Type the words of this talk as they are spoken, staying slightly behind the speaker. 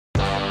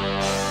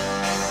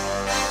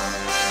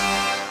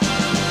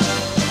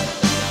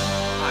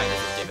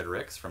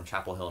Alex from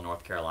Chapel Hill,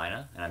 North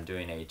Carolina, and I'm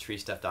doing a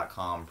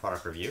treestuff.com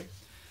product review.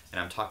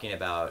 And I'm talking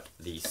about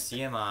the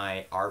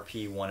CMI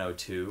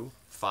RP102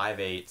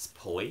 5/8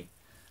 pulley.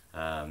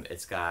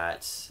 It's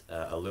got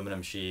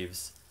aluminum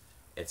sheaves.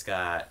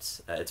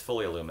 It's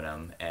fully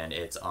aluminum, and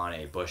it's on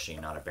a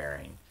bushing, not a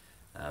bearing.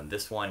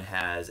 This one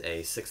has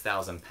a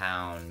 6,000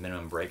 pound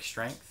minimum brake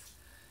strength,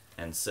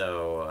 and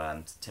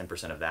so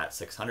 10% of that,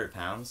 600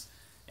 pounds.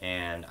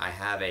 And I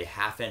have a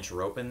 1/2 inch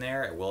rope in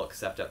there. It will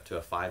accept up to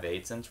a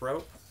 5/8 inch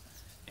rope.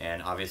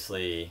 And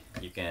obviously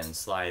you can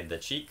slide the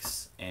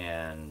cheeks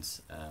and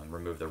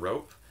remove the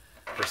rope.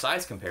 For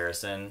size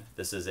comparison,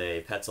 this is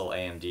a Petzl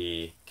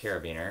AMD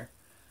carabiner.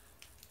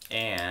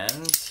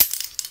 And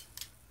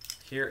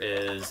here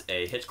is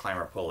a hitch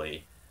climber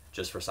pulley,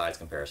 just for size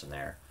comparison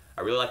there.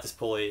 I really like this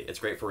pulley. It's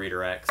great for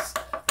redirects.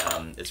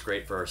 It's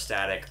great for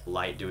static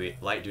light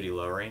duty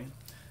lowering.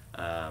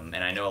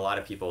 And I know a lot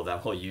of people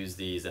that will use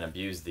these and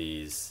abuse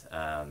these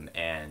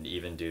and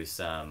even do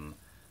some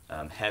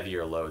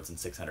heavier loads than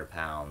 600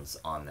 pounds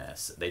on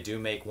this. They do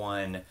make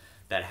one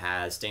that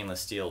has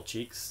stainless steel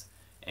cheeks,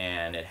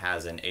 and it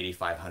has an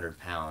 8,500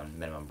 pound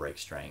minimum brake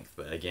strength.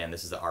 But again,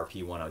 this is the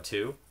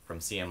RP102 from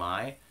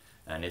CMI,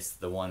 and it's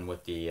the one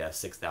with the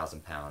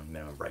 6,000 pound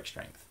minimum brake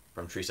strength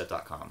from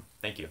treestuff.com.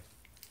 Thank you.